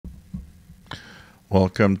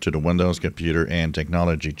Welcome to the Windows Computer and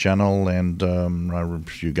Technology channel. And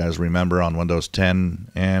if you guys remember, on Windows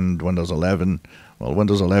 10 and Windows 11, well,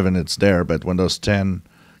 Windows 11 it's there, but Windows 10,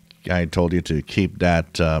 I told you to keep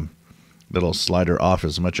that little slider off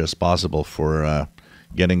as much as possible for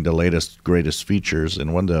getting the latest, greatest features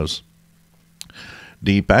in Windows.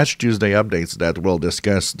 The Patch Tuesday updates that we'll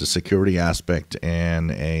discuss the security aspect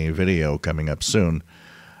in a video coming up soon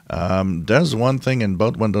does one thing in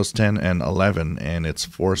both Windows 10 and 11, and it's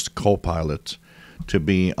forced Copilot to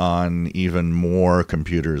be on even more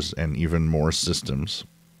computers and even more systems.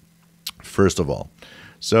 First of all,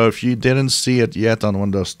 so if you didn't see it yet on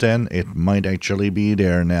Windows 10, it might actually be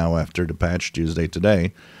there now after the Patch Tuesday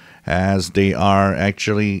today, as they are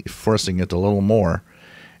actually forcing it a little more.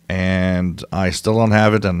 And I still don't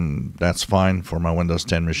have it, and that's fine for my Windows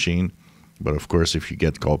 10 machine. But of course, if you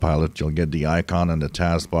get Copilot, you'll get the icon and the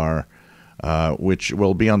taskbar, which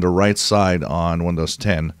will be on the right side on Windows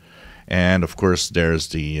 10. And of course, there's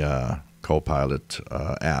the Copilot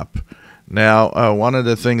app. Now, one of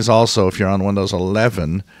the things also, if you're on Windows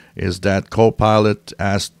 11, is that Copilot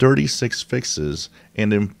has 36 fixes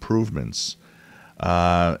and improvements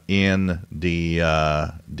in the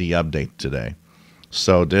update today.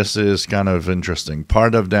 So this is kind of interesting.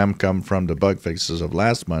 Part of them come from the bug fixes of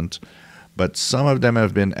last month, but some of them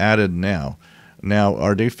have been added now. Now,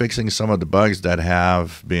 are they fixing some of the bugs that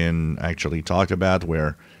have been actually talked about,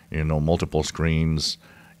 where, you know, multiple screens,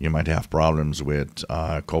 you might have problems with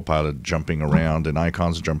Copilot jumping around and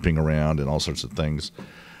icons jumping around and all sorts of things?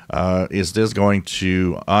 Is this going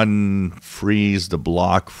to unfreeze the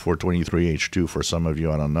block for 23H2 for some of you?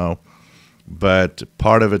 I don't know. But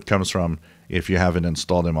part of it comes from, if you haven't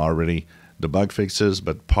installed them already, the bug fixes,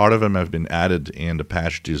 but part of them have been added in the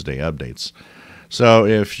Patch Tuesday updates. So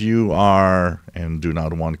if you are and do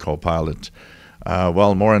not want Copilot,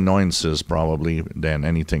 well, more annoyances probably than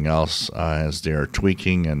anything else, as they're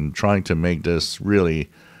tweaking and trying to make this really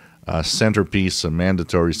a centerpiece, a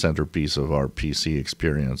mandatory centerpiece of our PC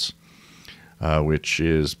experience, which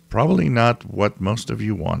is probably not what most of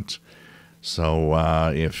you want. So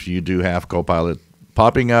if you do have Copilot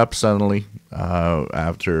popping up suddenly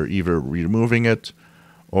after either removing it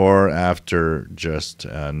or after just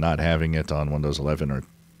not having it on Windows 11 or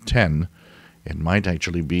 10, it might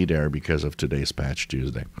actually be there because of today's Patch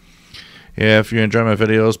Tuesday. If you enjoy my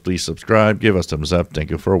videos, please subscribe, give us thumbs up. Thank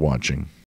you for watching.